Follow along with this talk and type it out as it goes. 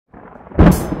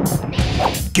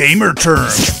gamer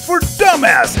terms for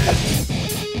dumbasses.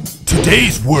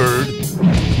 Today's word,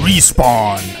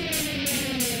 respawn.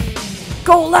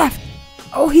 Go left!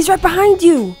 Oh, he's right behind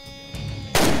you!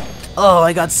 Oh,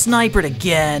 I got snipered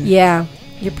again. Yeah,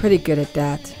 you're pretty good at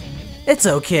that. It's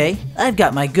okay. I've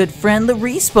got my good friend the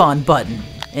respawn button.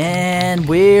 And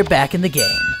we're back in the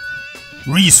game.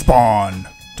 Respawn.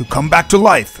 To come back to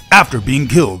life after being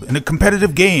killed in a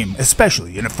competitive game,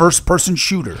 especially in a first-person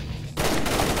shooter.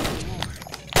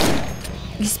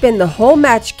 You spend the whole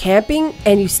match camping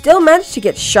and you still manage to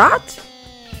get shot?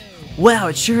 Wow,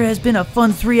 it sure has been a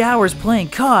fun 3 hours playing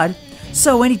COD.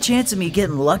 So any chance of me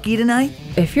getting lucky tonight?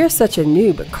 If you're such a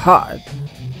noob at COD,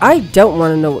 I don't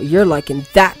want to know what you're like in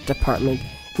that department.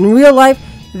 In real life,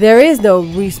 there is no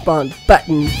respawn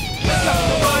button.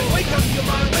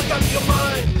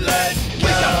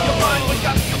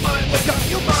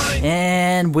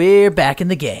 And we're back in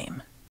the game.